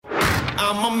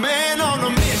I'm a man on a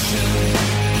mission.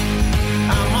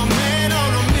 I'm a man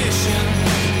on a mission.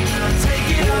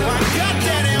 Take it up. I got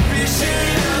that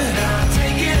ambition.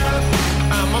 Take it up.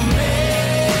 I'm a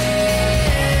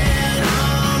man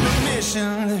on a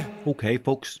mission. Okay,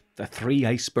 folks, the three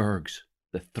icebergs.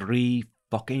 The three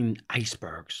fucking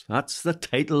icebergs. That's the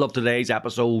title of today's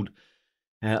episode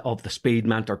of the Speed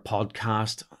Mentor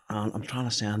podcast. And I'm trying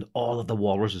to send all of the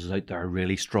walruses out there a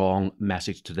really strong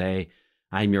message today.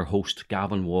 I'm your host,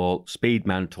 Gavin Wall, Speed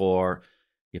Mentor.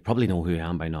 You probably know who I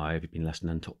am by now if you've been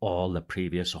listening to all the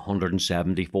previous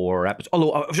 174 episodes.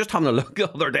 Although I was just having a look the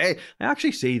other day, I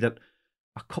actually see that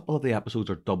a couple of the episodes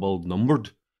are double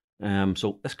numbered.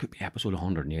 So this could be episode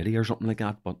 180 or something like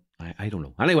that, but I don't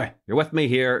know. Anyway, you're with me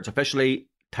here. It's officially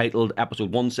titled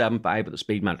episode 175 of the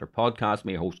Speed Mentor podcast.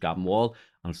 Me, your host, Gavin Wall,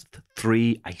 and it's the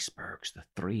three icebergs. The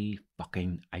three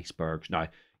fucking icebergs. Now,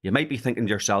 you might be thinking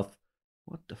to yourself,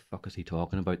 what the fuck is he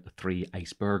talking about? The three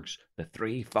icebergs? The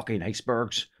three fucking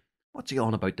icebergs? What's he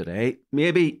on about today?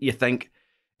 Maybe you think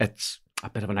it's a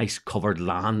bit of an ice-covered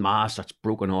landmass that's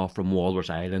broken off from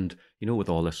Walrus Island, you know, with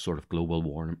all this sort of global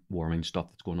warming stuff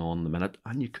that's going on in the minute.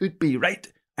 And you could be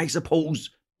right, I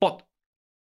suppose. But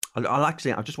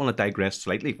I just want to digress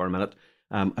slightly for a minute.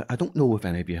 I don't know if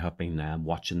any of you have been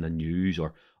watching the news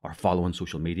or following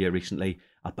social media recently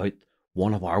about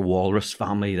one of our walrus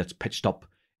family that's pitched up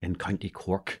in County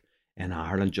Cork in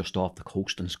Ireland, just off the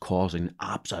coast, and is causing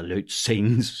absolute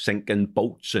scenes, sinking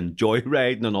boats and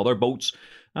joyriding on other boats,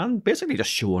 and basically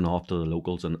just showing off to the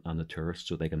locals and the tourists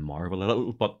so they can marvel a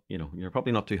little. But, you know, you're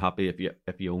probably not too happy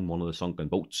if you own one of the sunken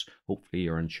boats. Hopefully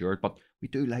you're insured, but we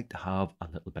do like to have a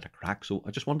little bit of crack. So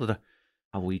I just wanted to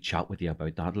have a wee chat with you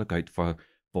about that. Look out for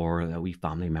a wee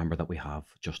family member that we have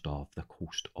just off the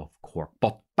coast of Cork.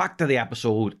 But back to the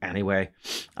episode anyway,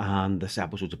 and this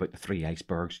episode's about the three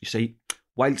icebergs. You see,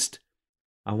 whilst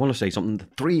I want to say something, the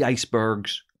three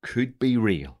icebergs could be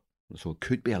real. So it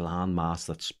could be a landmass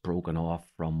that's broken off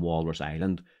from Walrus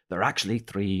Island. They're actually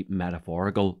three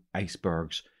metaphorical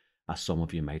icebergs, as some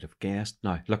of you might have guessed.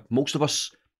 Now, look, most of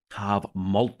us have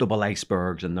multiple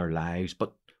icebergs in their lives,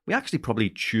 but we actually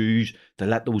probably choose to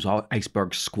let those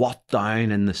icebergs squat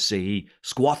down in the sea,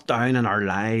 squat down in our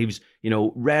lives, you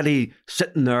know, ready,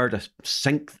 sitting there to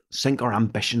sink our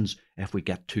ambitions if we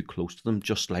get too close to them,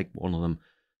 just like one of them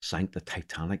sank the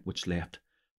Titanic, which left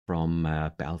from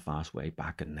Belfast way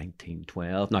back in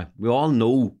 1912. Now, we all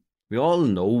know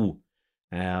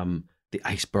the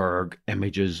iceberg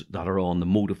images that are on the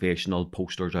motivational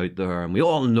posters out there, and we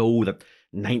all know that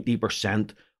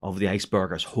 90% of the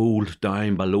iceberg is holed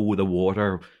down below the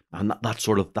water, and that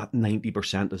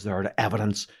 90% is there to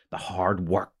evidence the hard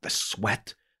work, the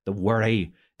sweat, the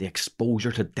worry, the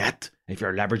exposure to debt if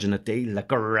you're leveraging a deal, the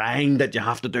grind that you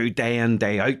have to do day in,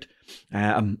 day out.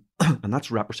 And that's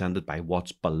represented by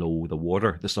what's below the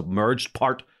water, the submerged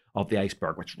part of the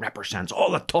iceberg, which represents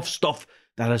all the tough stuff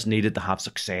that is needed to have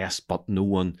success, but no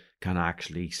one can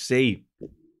actually see.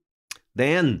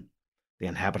 Then the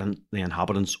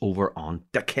inhabitants over on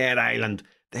Dickhead Island,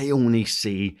 they only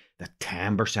see the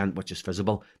 10% which is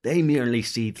visible. They merely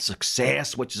see the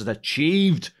success which is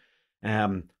achieved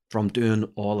from doing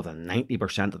all of the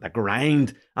 90% of the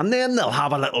grind. And then they'll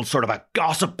have a little sort of a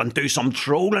gossip and do some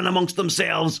trolling amongst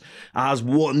themselves, as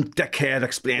one dickhead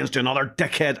explains to another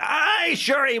dickhead, aye,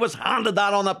 sure, he was handed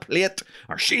that on a plate,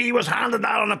 or she was handed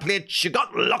that on a plate, she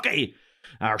got lucky,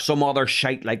 or some other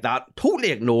shite like that,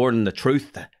 totally ignoring the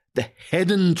truth, the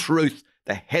hidden truth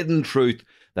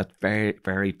that very,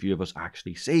 very few of us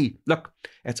actually see. Look,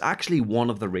 it's actually one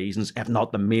of the reasons, if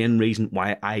not the main reason,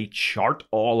 why I chart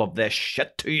all of this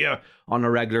shit to you on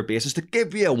a regular basis, to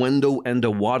give you a window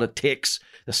into what it takes,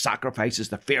 the sacrifices,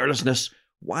 the fearlessness,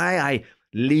 why I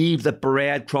leave the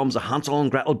breadcrumbs, the Hansel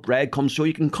and Gretel breadcrumbs, so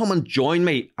you can come and join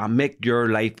me and make your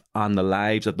life and the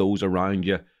lives of those around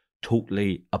you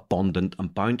totally abundant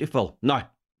and bountiful. Now,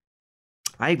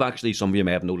 I've actually, some of you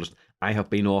may have noticed, I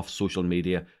have been off social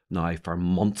media now for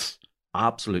months,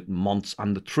 absolute months.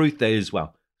 And the truth is,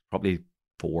 well, probably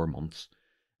 4 months.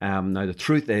 Now, the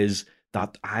truth is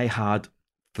that I had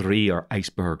three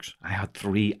icebergs. I had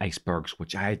three icebergs,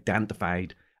 which I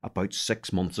identified about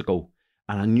 6 months ago.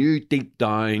 And I knew deep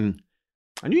down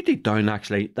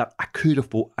actually that I could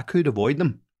avoid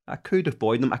them. I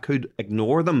could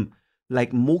ignore them,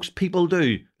 like most people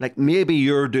do, like maybe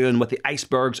you're doing with the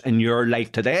icebergs in your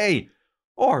life today,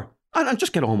 and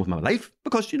just get on with my life,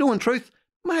 because, you know, in truth,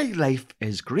 my life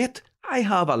is great. I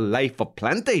have a life of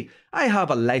plenty. I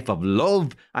have a life of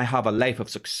love. I have a life of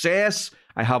success.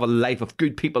 I have a life of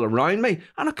good people around me,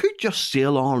 and I could just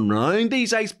sail on round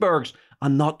these icebergs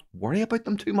and not worry about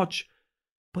them too much.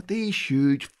 But these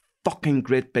huge fucking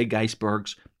great big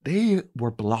icebergs, they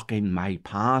were blocking my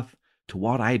path to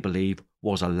what I believe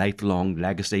was a lifelong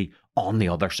legacy on the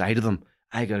other side of them.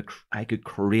 I could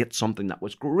create something that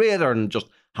was greater than just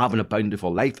having a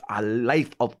bountiful life, a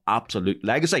life of absolute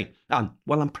legacy. And,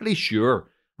 well, I'm pretty sure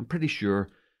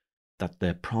that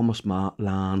the promised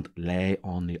land lay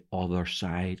on the other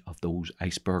side of those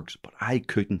icebergs, but I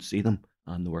couldn't see them,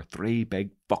 and there were 3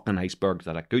 big fucking icebergs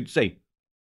that I could see.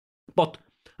 But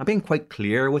I'm being quite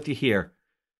clear with you here.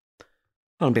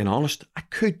 I'm being honest, I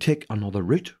could take another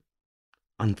route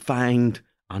and find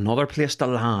another place to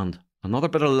land, another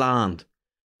bit of land,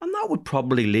 and that would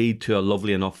probably lead to a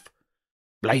lovely enough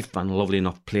life and a lovely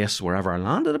enough place wherever I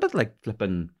landed. A bit like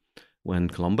flipping when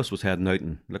Columbus was heading out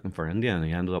and looking for India and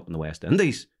he ended up in the West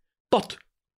Indies. But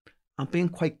I'm being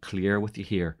quite clear with you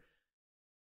here.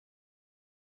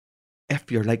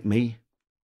 If you're like me,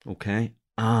 okay,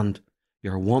 and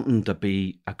you're wanting to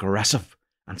be aggressive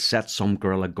and set some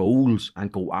guerrilla goals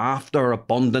and go after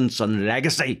abundance and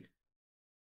legacy,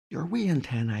 your wee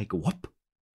antennae go up.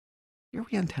 Your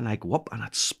wee antennae go up, and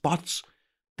it spots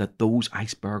that those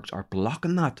icebergs are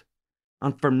blocking that.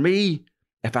 And for me,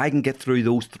 if I can get through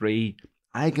those 3,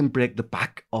 I can break the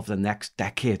back of the next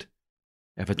decade.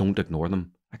 If I don't ignore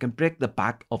them, I can break the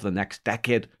back of the next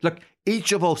decade. Look,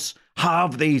 each of us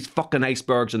have these fucking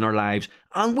icebergs in our lives,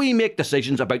 and we make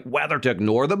decisions about whether to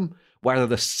ignore them, whether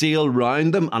to sail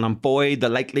round them and avoid the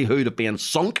likelihood of being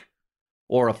sunk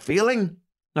or of failing.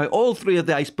 Now, all 3 of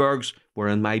the icebergs were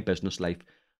in my business life,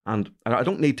 and I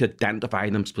don't need to identify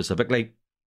them specifically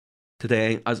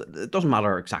today, as it doesn't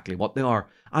matter exactly what they are,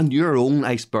 and your own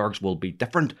icebergs will be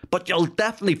different, but you'll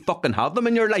definitely fucking have them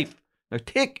in your life. Now,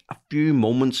 take a few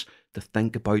moments to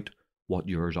think about what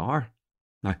yours are.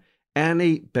 Now,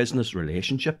 any business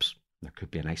relationships, there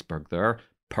could be an iceberg there,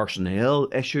 personnel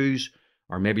issues,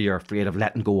 or maybe you're afraid of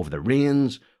letting go of the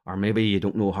reins, or maybe you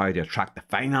don't know how to attract the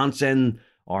finance in,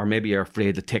 or maybe you're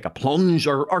afraid to take a plunge,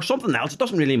 or something else. It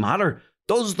doesn't really matter.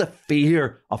 Does the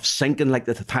fear of sinking like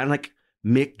the Titanic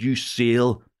make you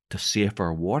sail to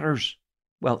safer waters?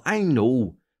 Well, I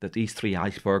know that these 3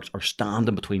 icebergs are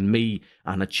standing between me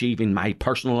and achieving my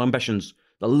personal ambitions,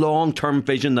 the long-term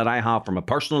vision that I have for my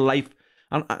personal life.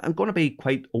 And I'm going to be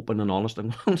quite open and honest. I'm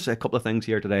going to say a couple of things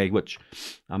here today, which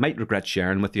I might regret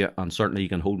sharing with you, and certainly you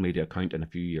can hold me to account in a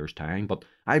few years' time. But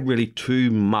I have really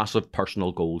 2 massive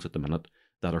personal goals at the minute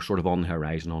that are sort of on the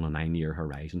horizon, on a 9-year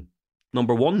horizon.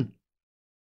 Number 1,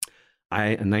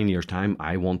 in 9 years' time,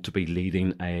 I want to be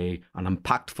leading an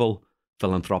impactful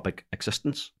philanthropic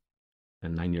existence.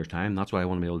 In 9 years' time, that's what I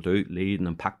want to be able to do, lead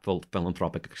an impactful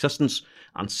philanthropic existence.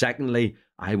 And secondly,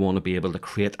 I want to be able to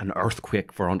create an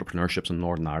earthquake for entrepreneurships in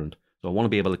Northern Ireland. So I want to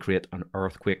be able to create an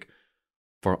earthquake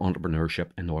for entrepreneurship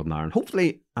in Northern Ireland.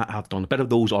 Hopefully, I've done a bit of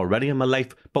those already in my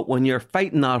life, but when you're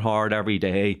fighting that hard every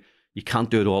day, you can't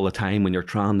do it all the time when you're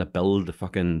trying to build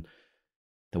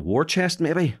the war chest,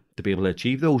 maybe, to be able to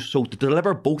achieve those. So to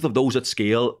deliver both of those at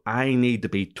scale, I need to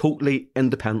be totally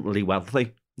independently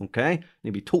wealthy. Okay? I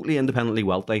need to be totally independently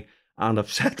wealthy. And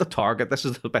I've set the target. This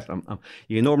is the bit.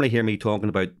 You normally hear me talking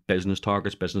about business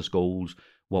targets, business goals,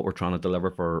 what we're trying to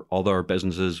deliver for other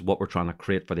businesses, what we're trying to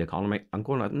create for the economy. I'm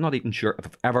not even sure if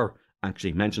I've ever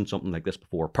actually mentioned something like this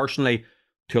before. Personally,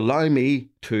 to allow me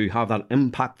to have that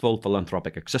impactful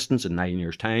philanthropic existence in 9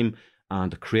 years' time,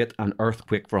 and to create an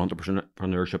earthquake for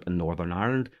entrepreneurship in Northern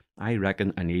Ireland, I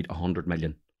reckon I need 100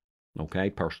 million, okay,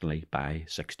 personally, by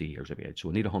 60 years of age. So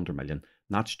I need 100 million.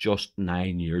 That's just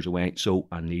 9 years away, so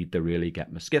I need to really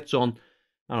get my skits on.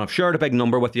 And I've shared a big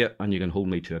number with you, and you can hold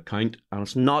me to account. And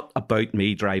it's not about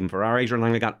me driving Ferraris or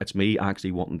anything like that. It's me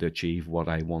actually wanting to achieve what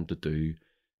I want to do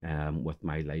with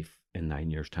my life in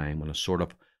 9 years' time, when I sort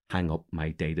of hang up my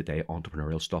day-to-day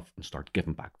entrepreneurial stuff and start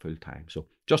giving back full time. So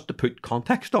just to put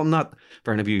context on that,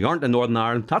 for any of you who aren't in Northern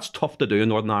Ireland, that's tough to do in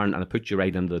Northern Ireland, and it puts you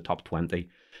right into the top 20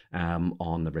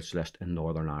 on the rich list in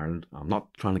Northern Ireland. I'm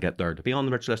not trying to get there to be on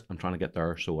the rich list. I'm trying to get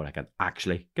there so I can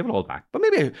actually give it all back. But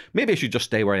maybe I should just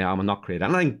stay where I am and not create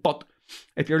anything. But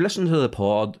if you're listening to the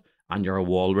pod and you're a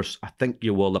walrus, I think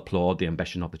you will applaud the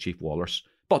ambition of the chief walrus.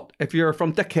 But if you're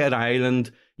from Dickhead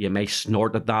Island, you may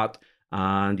snort at that,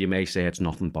 and you may say it's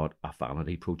nothing but a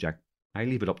vanity project. I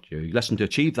leave it up to you. Listen, to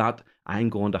achieve that, I'm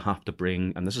going to have to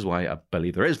bring, and this is why I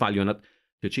believe there is value in it,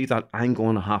 to achieve that, I'm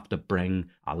going to have to bring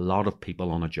a lot of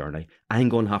people on a journey. I'm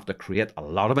going to have to create a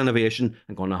lot of innovation.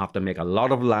 I'm going to have to make a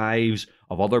lot of lives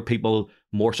of other people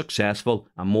more successful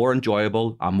and more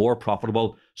enjoyable and more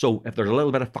profitable. So if there's a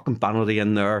little bit of fucking vanity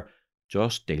in there,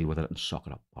 just deal with it and suck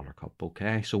it up, buttercup,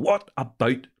 okay? So what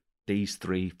about these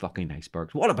 3 fucking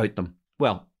icebergs? What about them?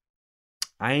 Well,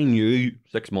 I knew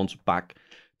 6 months back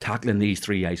tackling these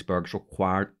 3 icebergs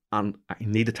required and I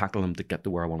need to tackle them to get to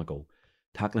where I want to go.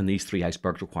 Tackling these 3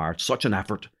 icebergs required such an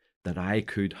effort that I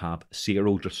could have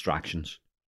 0 distractions,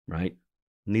 right?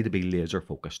 Need to be laser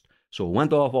focused. So I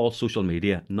went off all social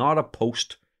media, not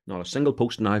a single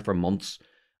post now for months.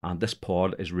 And this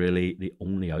pod is really the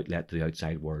only outlet to the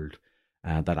outside world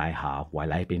that I have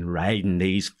while I've been riding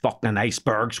these fucking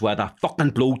icebergs with a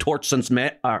fucking blowtorch since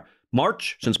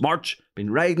March.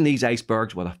 Been riding these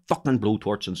icebergs with a fucking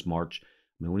blowtorch since March.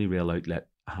 My only real outlet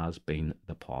has been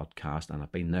the podcast, and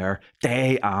I've been there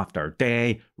day after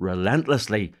day,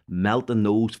 relentlessly melting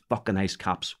those fucking ice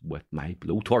caps with my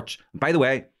blowtorch. And by the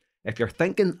way, if you're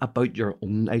thinking about your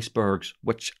own icebergs,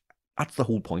 which that's the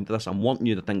whole point of this, I'm wanting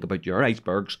you to think about your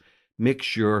icebergs, make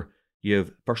sure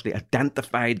you've firstly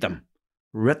identified them,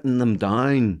 written them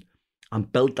down,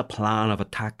 and built a plan of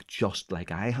attack just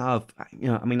like I have.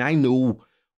 I know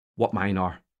what mine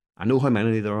are. I know how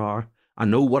many there are. I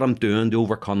know what I'm doing to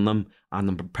overcome them, and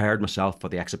I'm prepared myself for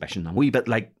the exhibition. I'm a wee bit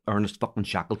like Ernest fucking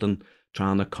Shackleton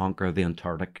trying to conquer the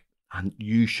Antarctic, and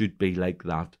you should be like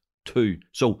that too.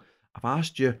 So I've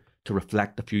asked you to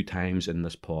reflect a few times in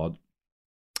this pod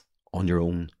on your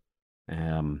own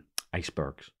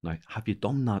icebergs. Now, have you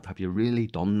done that? Have you really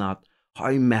done that?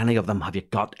 How many of them have you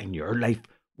got in your life?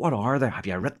 What are they? Have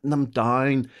you written them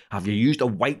down? Have you used a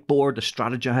whiteboard to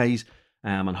strategize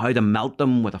on how to melt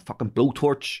them with a fucking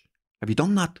blowtorch? Have you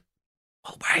done that?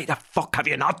 Well, why the fuck have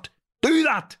you not? Do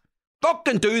that!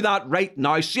 Fucking do that right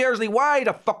now. Seriously, why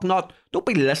the fuck not? Don't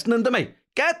be listening to me.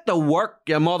 Get to work,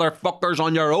 you motherfuckers,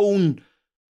 on your own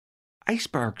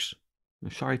icebergs.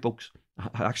 Sorry, folks.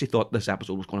 I actually thought this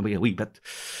episode was going to be a wee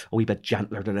bit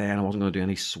gentler today, and I wasn't going to do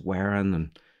any swearing.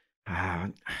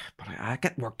 But I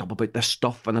get worked up about this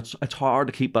stuff, and it's hard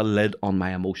to keep a lid on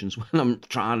my emotions when I'm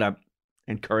trying to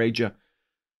encourage you.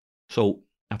 So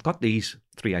I've got these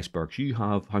 3 icebergs. You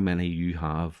have how many you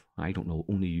have. I don't know.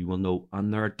 Only you will know.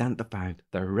 And they're identified.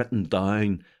 They're written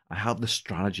down. I have the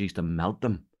strategies to melt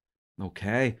them.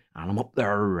 Okay? And I'm up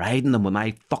there riding them with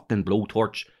my fucking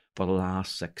blowtorch for the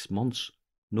last 6 months.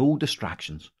 No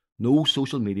distractions. No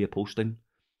social media posting.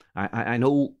 I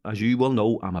know, as you will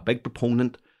know, I'm a big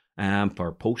proponent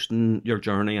for posting your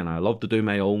journey, and I love to do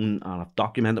my own, and I've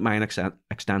documented mine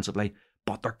extensively.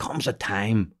 But there comes a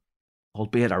time,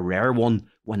 albeit a rare one,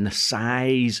 when the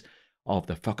size of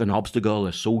the fucking obstacle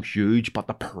is so huge, but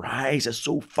the prize is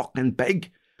so fucking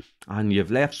big. And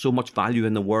you've left so much value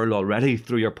in the world already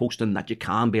through your posting that you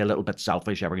can be a little bit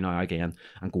selfish every now and again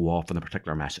and go off on a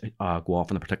particular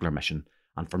mission.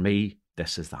 And for me,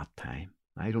 this is that time.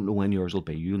 I don't know when yours will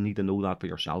be. You'll need to know that for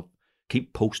yourself.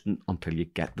 Keep posting until you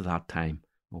get to that time.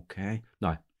 Okay?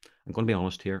 Now, I'm going to be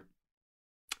honest here.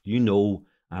 You know,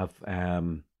 I'll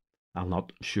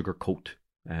not sugarcoat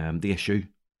the issue.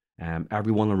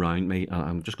 Everyone around me, and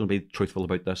I'm just going to be truthful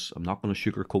about this. I'm not going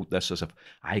to sugarcoat this as if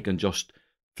I can just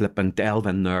flip and delve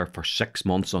in there for 6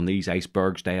 months on these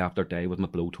icebergs day after day with my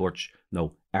blowtorch.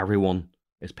 No, everyone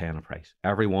is paying a price.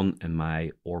 Everyone in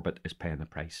my orbit is paying a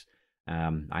price.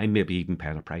 I may be even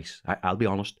paying a price. I'll be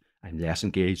honest, I'm less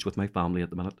engaged with my family at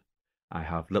the minute. I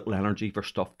have little energy for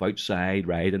stuff outside,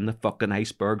 riding the fucking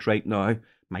icebergs right now.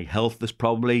 My health is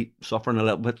probably suffering a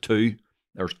little bit too.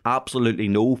 There's absolutely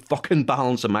no fucking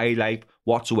balance in my life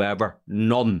whatsoever.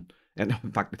 None. And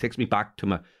in fact, it takes me back to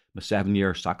my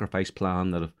 7-year sacrifice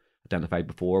plan that I've identified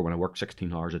before, when I worked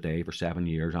 16 hours a day for 7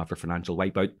 years after financial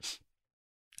wipeout,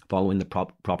 following the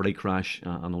property crash,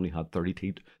 and only had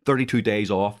 32 days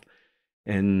off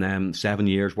in 7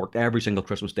 years. Worked every single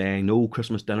Christmas day, no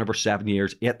Christmas dinner for 7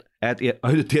 years, ate out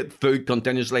of date food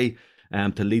continuously,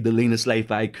 to lead the leanest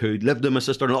life I could. Lived in my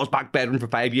sister-in-law's back bedroom for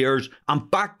 5 years. I'm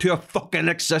back to a fucking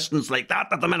existence like that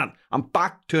at the minute. I'm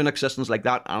back to an existence like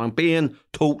that, and I'm being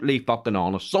totally fucking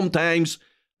honest. Sometimes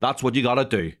that's what you gotta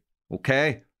do,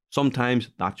 okay? Sometimes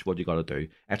that's what you gotta do.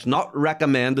 It's not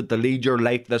recommended to lead your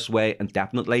life this way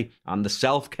indefinitely, and the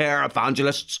self-care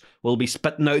evangelists will be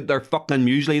spitting out their fucking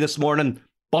muesli this morning,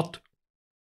 but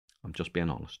I'm just being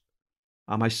honest.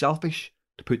 Am I selfish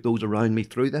to put those around me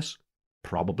through this?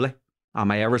 Probably.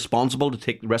 Am I irresponsible to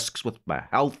take risks with my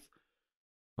health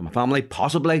and my family?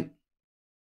 Possibly.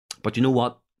 But you know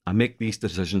what? I make these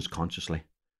decisions consciously.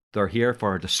 They're here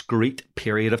for a discrete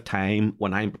period of time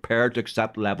when I'm prepared to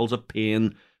accept levels of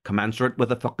pain commensurate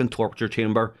with a fucking torture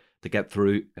chamber to get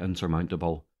through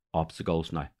insurmountable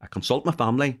obstacles. Now, I consult my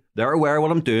family. They're aware of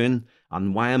what I'm doing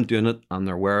and why I'm doing it, and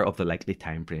they're aware of the likely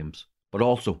time frames. But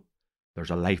also,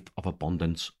 there's a life of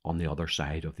abundance on the other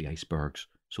side of the icebergs,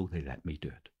 so they let me do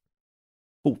it.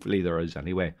 Hopefully there is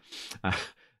anyway. I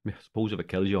suppose if it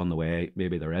kills you on the way,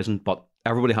 maybe there isn't, but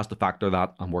everybody has to factor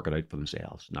that and work it out for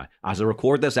themselves. Now, as I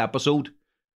record this episode,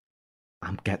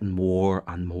 I'm getting more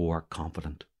and more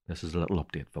confident. This is a little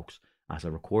update, folks. As I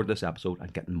record this episode, I'm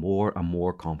getting more and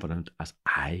more confident as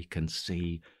I can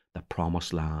see the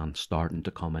promised land starting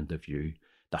to come into view.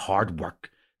 The hard work,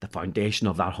 the foundation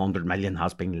of that 100 million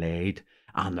has been laid,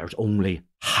 and there's only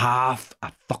half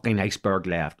a fucking iceberg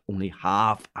left. Only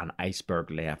half an iceberg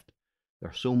left.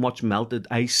 There's so much melted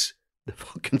ice. The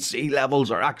fucking sea levels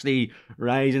are actually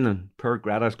rising, and poor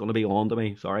Greta's going to be on to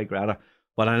me. Sorry, Greta.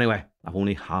 But anyway, I've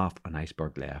only half an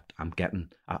iceberg left. I'm getting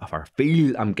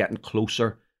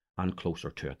closer and closer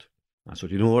to it. And so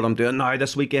do you know what I'm doing now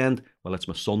this weekend? Well, it's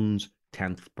my son's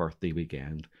 10th birthday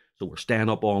weekend. So we're staying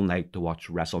up all night to watch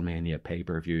WrestleMania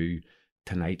pay-per-view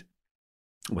tonight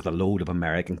with a load of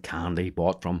American candy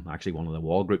bought from actually one of the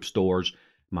Wall Group stores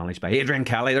managed by Adrian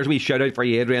Kelly. There's a wee shout out for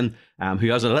Adrian, who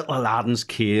has a little Aladdin's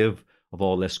cave of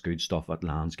all this good stuff at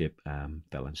Landscape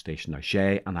filling station. Now,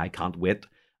 Shay and I can't wait,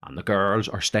 and the girls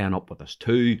are staying up with us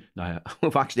too. Now,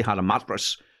 we've actually had a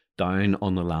mattress down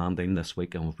on the landing this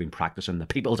week, and we've been practicing the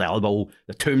People's Elbow,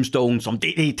 the Tombstone, some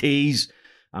DDTs,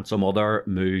 and some other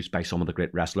moves by some of the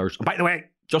great wrestlers. And by the way,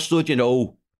 just so that you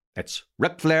know, it's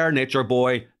Ric Flair, Nature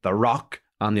Boy, The Rock,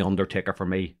 and The Undertaker for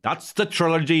me. That's the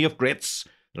trilogy of greats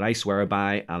that I swear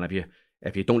by, and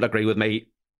if you don't agree with me,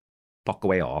 fuck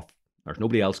away off. There's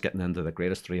nobody else getting into the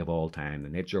greatest three of all time, the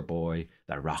Nature Boy,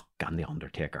 The Rock, and The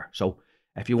Undertaker. So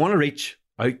if you want to reach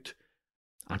out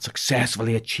and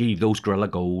successfully achieve those gorilla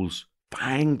goals,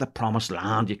 find the promised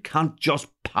land. You can't just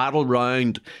paddle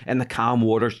round in the calm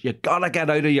waters. You gotta get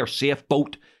out of your safe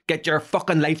boat, get your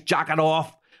fucking life jacket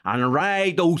off, and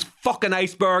ride those fucking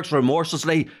icebergs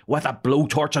remorselessly with a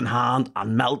blowtorch in hand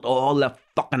and melt all the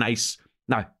fucking ice.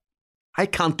 Now, I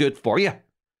can't do it for you.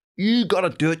 You gotta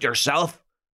do it yourself.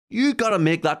 You gotta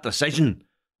make that decision.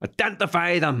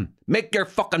 Identify them, make your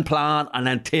fucking plan, and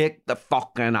then take the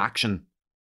fucking action.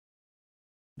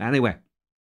 Anyway,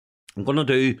 I'm going to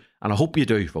do, and I hope you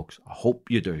do, folks. I hope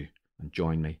you do, and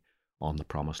join me on the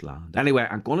promised land. Anyway,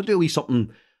 I'm going to do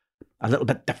something a little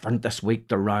bit different this week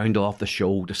to round off the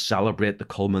show, to celebrate the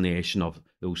culmination of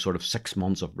those sort of 6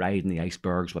 months of riding the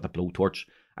icebergs with a blowtorch.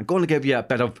 I'm going to give a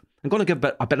bit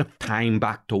of time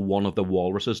back to one of the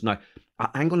walruses. Now,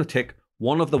 I'm going to take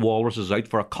one of the walruses out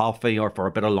for a coffee or for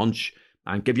a bit of lunch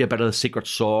and give you a bit of the secret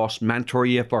sauce, mentor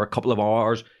you for a couple of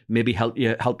hours, maybe help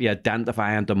you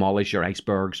identify and demolish your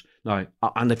icebergs. Now,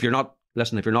 and if you're not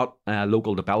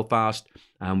local to Belfast,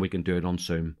 we can do it on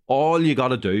Zoom. All you got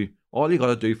to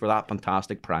do for that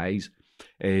fantastic prize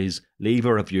is leave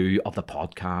a review of the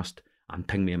podcast and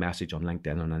ping me a message on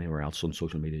LinkedIn or anywhere else on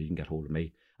social media you can get hold of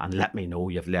me, and let me know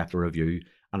you've left a review.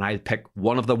 And I'll pick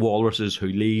one of the walruses who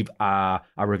leave a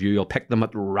review. I'll pick them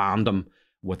at random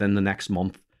within the next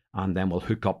month, and then we'll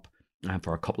hook up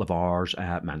for a couple of hours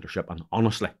mentorship. And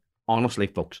honestly,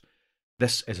 folks,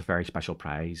 this is a very special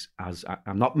prize, as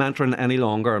I'm not mentoring any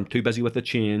longer. I'm too busy with the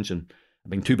change, and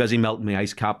I've been too busy melting my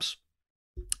ice caps.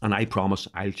 And I promise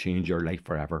I'll change your life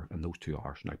forever in those 2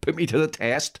 hours. Now, put me to the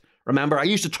test. Remember, I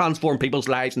used to transform people's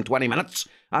lives in 20 minutes.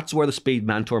 That's where the Speed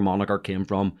Mentor moniker came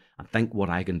from. And think what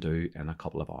I can do in a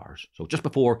couple of hours. So just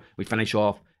before we finish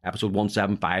off episode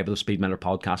 175 of the Speed Mentor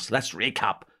podcast, let's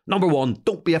recap. Number 1,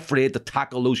 don't be afraid to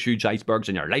tackle those huge icebergs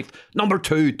in your life. Number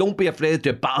 2, don't be afraid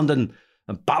to abandon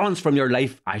and balance from your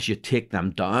life as you take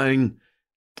them down,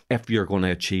 if you're going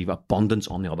to achieve abundance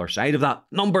on the other side of that.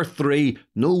 Number 3,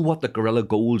 know what the gorilla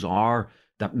goals are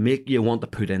that make you want to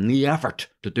put in the effort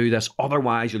to do this.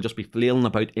 Otherwise, you'll just be flailing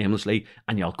about aimlessly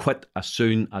and you'll quit as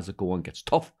soon as the going gets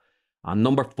tough. And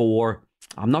number 4,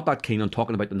 I'm not that keen on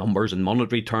talking about the numbers and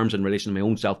monetary terms in relation to my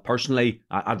own self personally.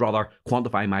 I'd rather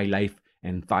quantify my life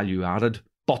in value added.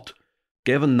 But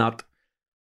given that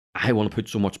I want to put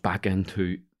so much back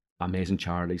into amazing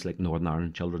charities like Northern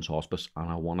Ireland Children's Hospice, and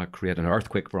I want to create an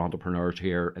earthquake for entrepreneurs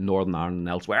here in Northern Ireland and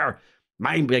elsewhere,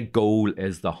 my big goal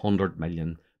is the 100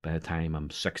 million by the time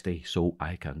I'm 60, so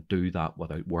I can do that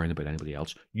without worrying about anybody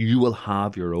else. You will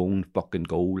have your own fucking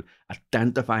goal.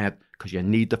 Identify it, because you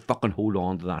need to fucking hold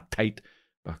on to that tight,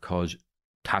 because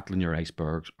tackling your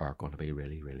icebergs are going to be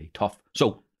really, really tough.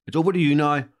 So it's over to you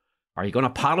now. Are you going to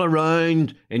paddle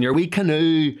around in your wee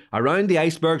canoe around the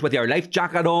icebergs with your life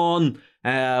jacket on,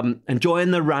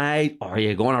 enjoying the ride? Or are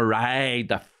you going to ride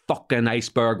the fucking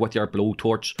iceberg with your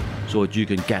blowtorch so that you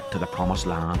can get to the promised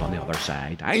land on the other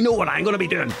side? I know what I'm going to be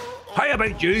doing. How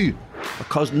about you?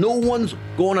 Because no one's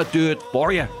going to do it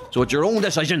for you. So it's your own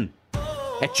decision.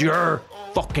 It's your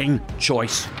fucking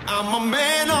choice. I'm a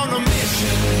man on a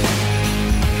mission.